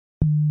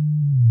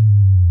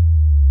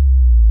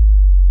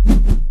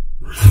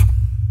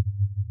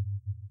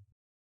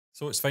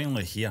So it's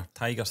finally here.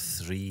 Tiger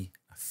 3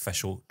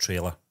 official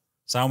trailer.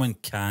 Salman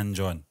Khan,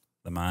 John,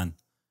 the man.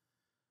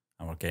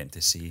 And we're getting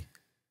to see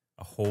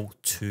a whole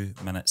 2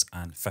 minutes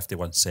and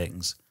 51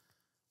 seconds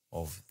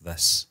of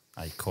this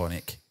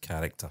iconic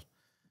character.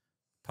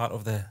 Part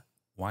of the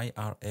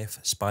YRF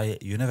spy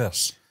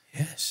universe.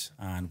 Yes.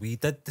 And we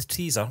did the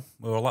teaser.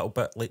 We were a little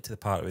bit late to the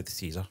party with the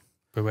teaser.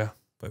 We were.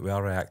 But we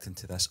are reacting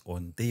to this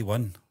on day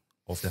one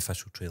of the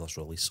official trailer's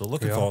release. So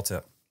looking forward to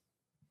it.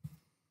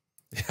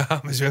 Yeah,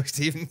 I'm as well,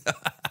 Stephen.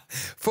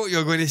 Thought you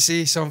were going to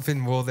say something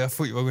more there. I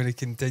thought you were going to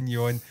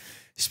continue on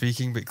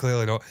speaking, but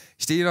clearly not.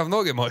 Stephen, I've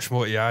not got much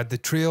more to add. The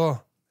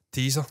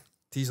teaser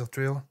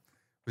trailer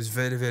was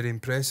very, very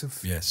impressive.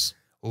 Yes.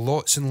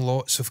 Lots and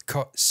lots of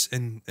cuts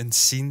and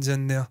scenes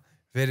in there.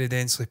 Very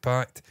densely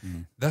packed.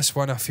 This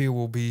one I feel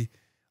will be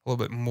a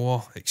little bit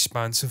more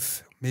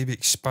expansive. Maybe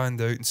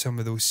expand out in some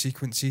of those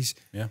sequences.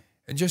 Yeah.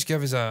 And just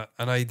give us an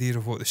idea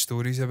of what the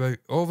story's about.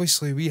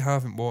 Obviously, we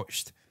haven't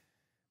watched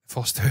the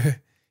first two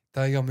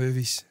Tiger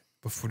movies.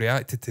 We've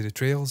reacted to the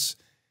trailers.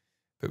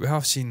 But we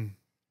have seen,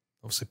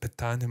 obviously,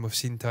 Patan, and we've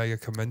seen Tiger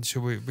come in. So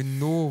we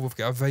know, we've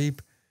got a vibe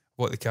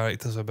what the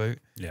character's about.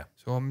 Yeah.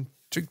 So I'm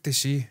intrigued to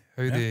see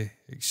how they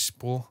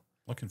explore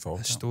Looking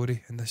forward this to it.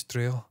 story in this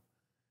trailer.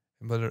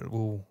 And whether it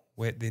will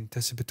whet the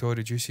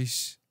anticipatory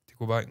juices to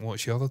go back and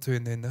watch the other two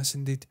and then this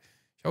indeed.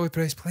 Shall we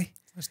press play?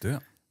 Let's do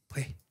it.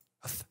 Play.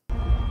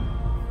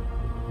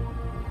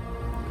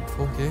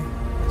 Okay,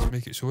 let's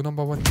make it so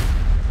number one.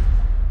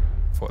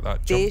 Thought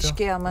that jumped देश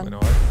के there. Aman Went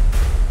on.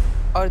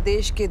 और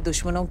देश के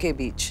दुश्मनों के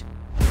बीच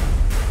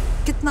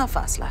कितना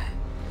फासला है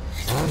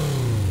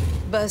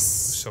बस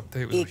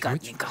Subtitles एक are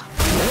आदमी huge. का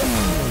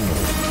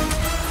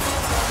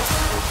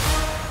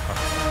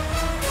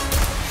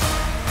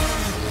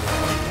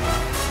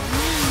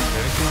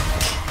Very cool.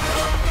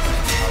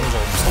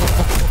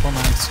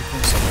 Aquaman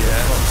sequence.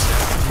 Yeah,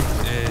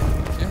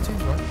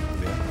 change one.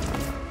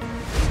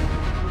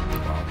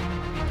 Wow.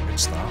 Good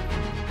start.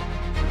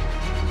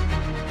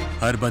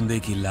 हर बंदे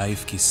की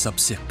लाइफ की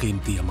सबसे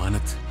कीमती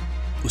अमानत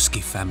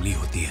उसकी फैमिली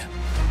होती है।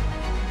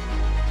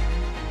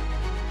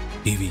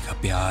 बीवी का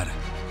प्यार,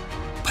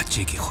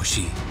 बच्चे की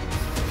खुशी।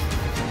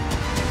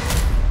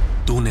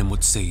 तूने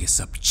मुझसे ये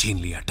सब छीन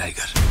लिया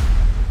टाइगर।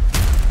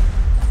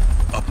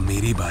 अब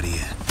मेरी बारी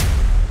है।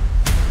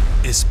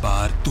 इस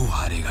बार तू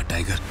हारेगा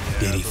टाइगर।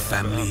 तेरी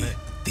फैमिली,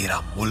 तेरा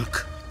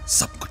मुल्क,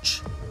 सब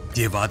कुछ।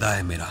 ये वादा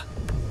है मेरा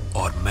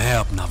और मैं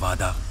अपना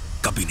वादा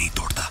कभी नहीं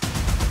तोड़ता।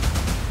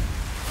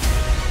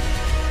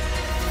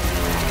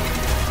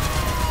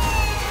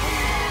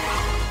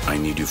 I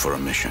need you for a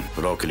mission.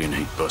 Raw के लिए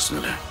नहीं,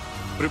 पर्सनल है।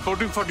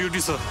 Reporting for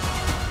duty, sir.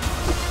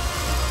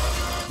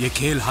 ये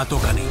खेल हाथों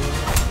का नहीं,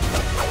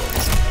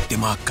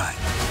 दिमाग का है।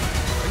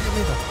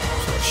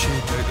 Sort of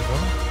shade out the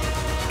bottom.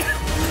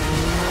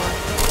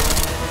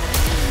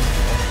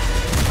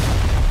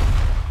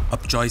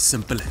 अब चॉइस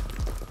सिंपल है,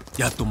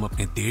 या तुम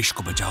अपने देश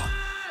को बचाओ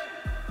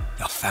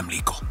या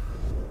फैमिली को।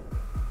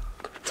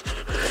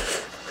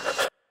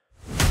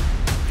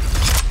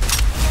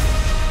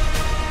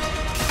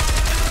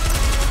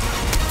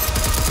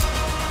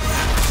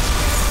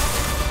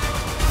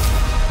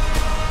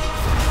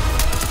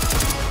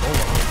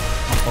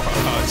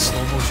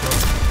 Slow motion.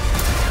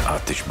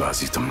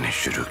 आतिशबाजी तुमने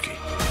शुरू की,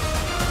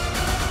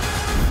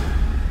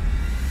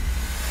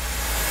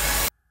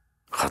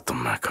 खत्म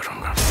मैं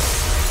करूंगा।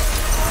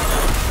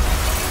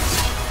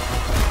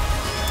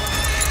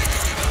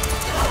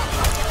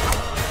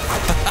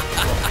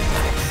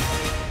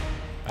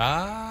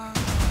 Ah.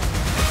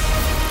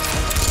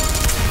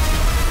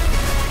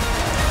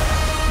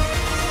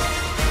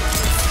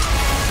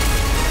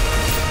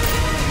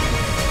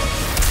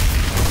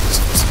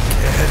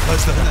 Yeah,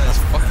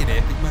 that's fucking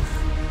epic, man.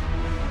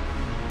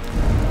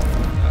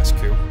 That's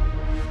cool.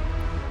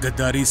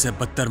 गद्दारी से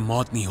बदतर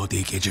मौत नहीं होती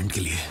एक एजेंट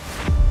के लिए।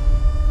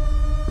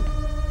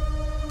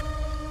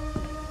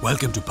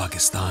 Welcome to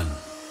Pakistan,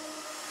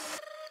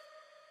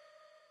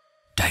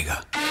 tiger.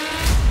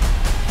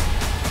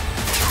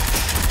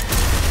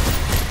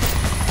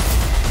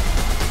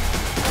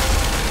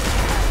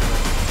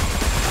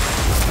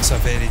 That's a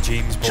very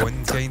James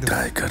Bond जब kind तक of.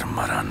 टाइगर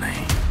मरा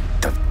नहीं,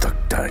 तब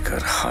तक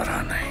टाइगर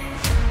हारा नहीं।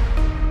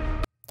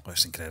 Oh,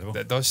 it's incredible.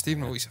 That does,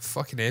 Stephen. It's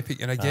fucking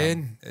epic. And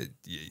again,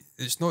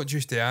 it's not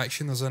just the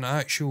action. There's an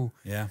actual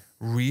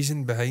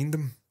reason behind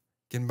them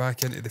getting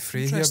back into the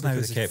fray here Interesting how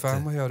because they his kept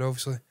family are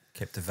obviously.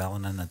 Kept the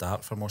villain in the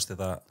dark for most of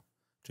that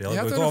trailer.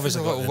 Yeah, I We've don't know if he's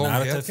obviously a got little the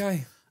long-haired narrative.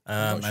 guy.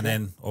 I'm not And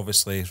then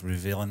obviously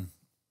revealing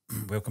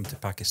welcome to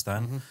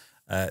Pakistan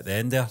at the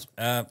end there.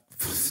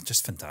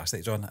 Just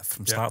fantastic, John,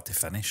 from start to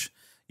finish.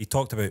 You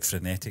talked about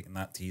frenetic in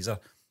that teaser.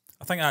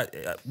 I think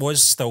it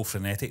was still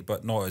frenetic,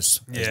 but not as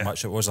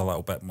much. It was a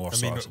little bit more. I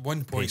mean, at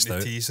one point in the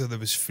out. teaser, there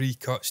was 3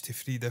 cuts to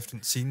 3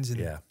 different scenes in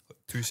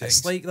 2 seconds.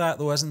 It's like that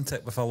though, isn't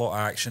it? With a lot of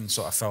action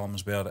sort of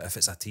films, where if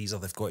it's a teaser,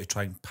 they've got to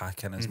try and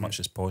pack in as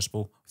much as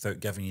possible without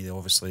giving you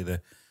obviously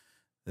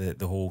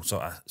the whole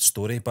sort of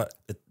story. But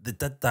they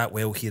did that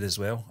well here as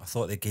well. I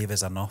thought they gave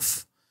us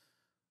enough,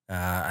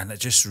 and it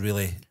just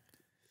really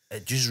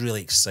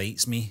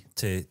excites me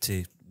to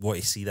want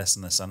to see this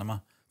in the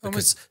cinema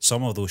because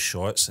some of those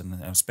shots, and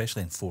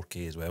especially in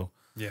 4K as well,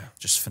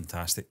 just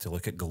fantastic to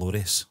look at,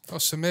 glorious. Oh,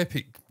 some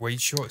epic wide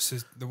shots.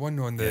 The one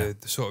on the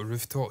sort of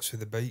rooftops with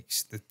the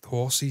bikes, the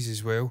horses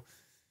as well.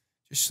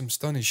 Just some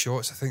stunning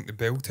shots. I think the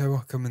bell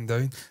tower coming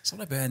down.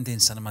 Something about Indian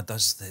cinema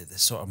does the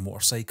sort of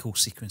motorcycle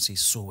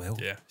sequences so well.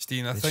 Yeah,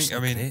 Steve, I They think, just I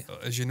look mean, great.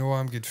 as you know,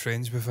 I'm good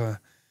friends with a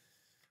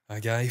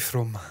guy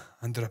from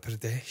Andhra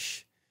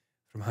Pradesh,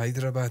 from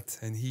Hyderabad,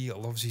 and he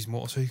loves his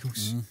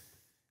motorcycles.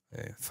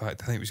 In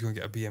fact, I think he was going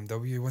to get a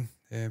BMW one.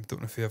 Don't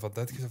know if he ever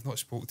did because I've not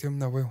spoke to him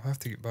in a while. I have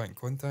to get back in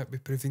contact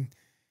with Praveen.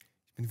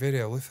 He's been very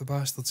aloof, the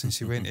bastard, since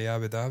he went to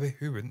Abu Dhabi.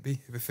 Who wouldn't be?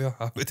 To be fair,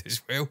 I would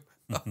as well.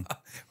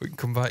 We can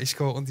come back to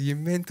Scotland, are you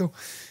mental?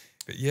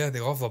 But yeah, they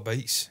love their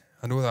bikes.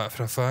 I know that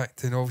for a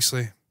fact. And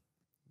obviously,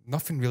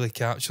 nothing really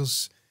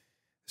captures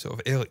sort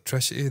of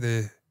electricity,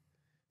 the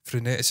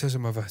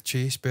freneticism of a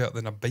chase better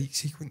than a bike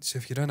sequence.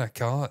 If you're in a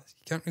car,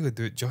 you can't really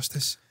do it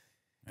justice.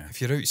 Yeah.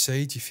 If you're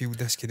outside, you feel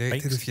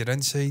disconnected. Bikes- If you're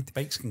inside,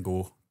 Bikes can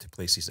go to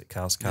places that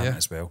cars can't Yeah.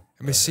 as well.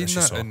 and we've seen As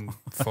you that saw. in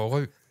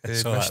Fallout,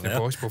 Saw that Mission there.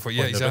 Impossible.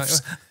 Yeah, On the roofs.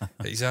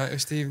 exactly. Exactly,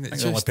 Stephen. I It's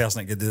think the only just, person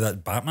that could do that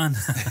is Batman.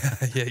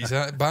 yeah,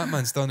 exactly.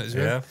 Batman's done it as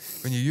well. Yeah.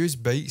 When you use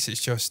bikes, it's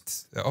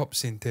just, it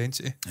ups the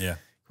intensity Yeah.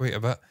 quite a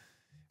bit.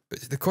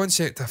 But the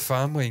concept of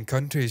family and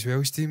country as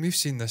well, Steve, we've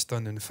seen this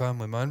done in The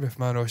Family Man with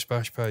Manos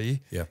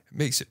Bajpayee. Yeah. It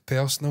makes it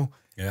personal.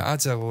 It Yeah.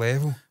 adds a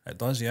level It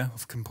does, yeah.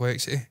 of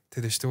complexity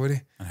to the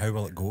story. And how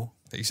will it go?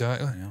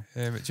 Exactly.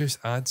 Yeah. It just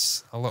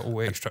adds a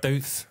little extra. I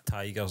doubt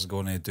Tiger's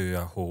going to do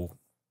a whole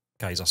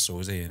Kaiser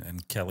Soze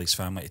and kill his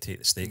family to take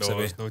the stakes No,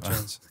 away. there's no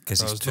chance.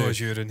 Because No, he's there's no too...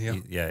 azure in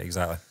here. Yeah,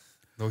 exactly.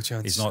 No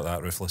chance. He's not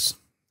that ruthless.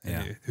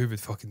 And Yeah. who would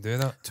fucking do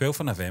that? 12th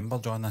of November,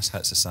 John, this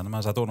hits the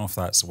cinemas. I don't know if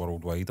that's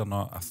worldwide or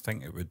not. I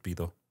think it would be,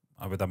 though.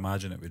 I would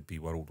imagine it would be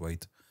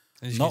worldwide.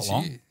 As you Not can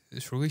long. see,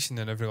 it's releasing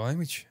in every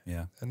language.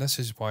 Yeah. And this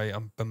is why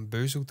I'm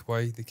bamboozled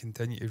why they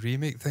continue to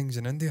remake things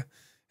in India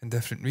in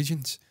different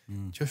regions.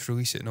 Just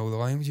release it in all the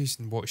languages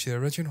and watch the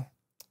original.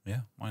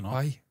 Yeah, why not?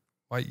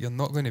 Why? You're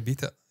not going to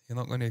beat it. You're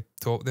not going to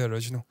top the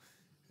original.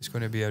 It's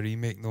going to be a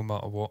remake no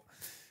matter what.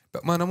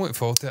 But man, I'm looking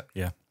forward to it.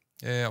 Yeah.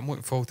 I'm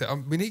looking forward to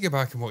it. We need to go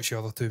back and watch the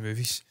other two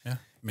movies. Yeah. 'Cause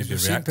Maybe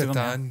we've seen react to them.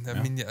 Patan. Yeah.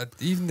 I mean,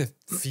 even the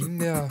theme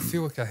there, I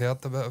feel like I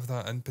heard a bit of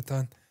that in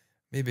Patan.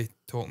 Maybe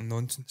talking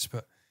nonsense,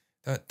 but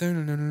that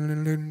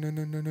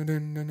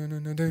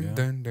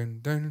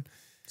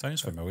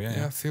Sounds familiar, yeah,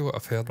 yeah. I feel like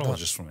I've heard Probably that.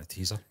 just from a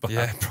teaser. But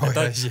Yeah,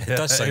 probably is, it yeah.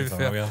 does sound To be fair.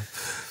 familiar.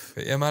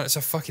 But yeah, man, it's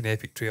a fucking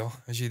epic trailer,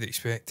 as you'd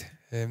expect.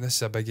 This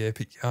is a big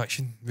epic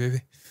action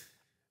movie,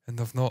 and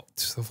they've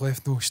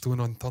left no stone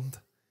unturned.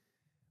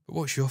 But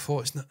what's your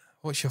thoughts on it?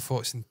 What's your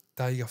thoughts on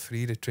Tiger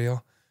 3, the trailer?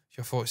 What's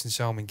your thoughts on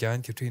Salman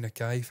Khan, Katrina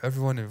Kaif,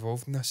 everyone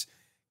involved in this?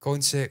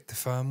 Concept, the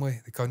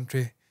family, the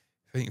country,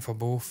 fighting for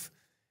both,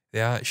 the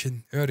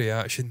action, our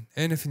reaction,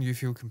 anything you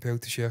feel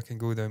compelled to share can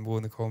go down below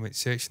in the comments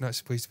section. That's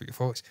the place to put your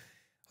thoughts.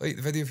 Like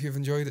the video if you've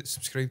enjoyed it,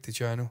 subscribe to the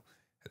channel,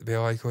 hit the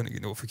bell icon to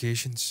get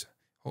notifications.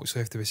 All that's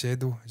left to be said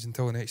though is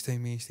until next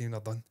time, me and Stephen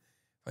are done.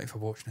 Thank you for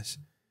watching us.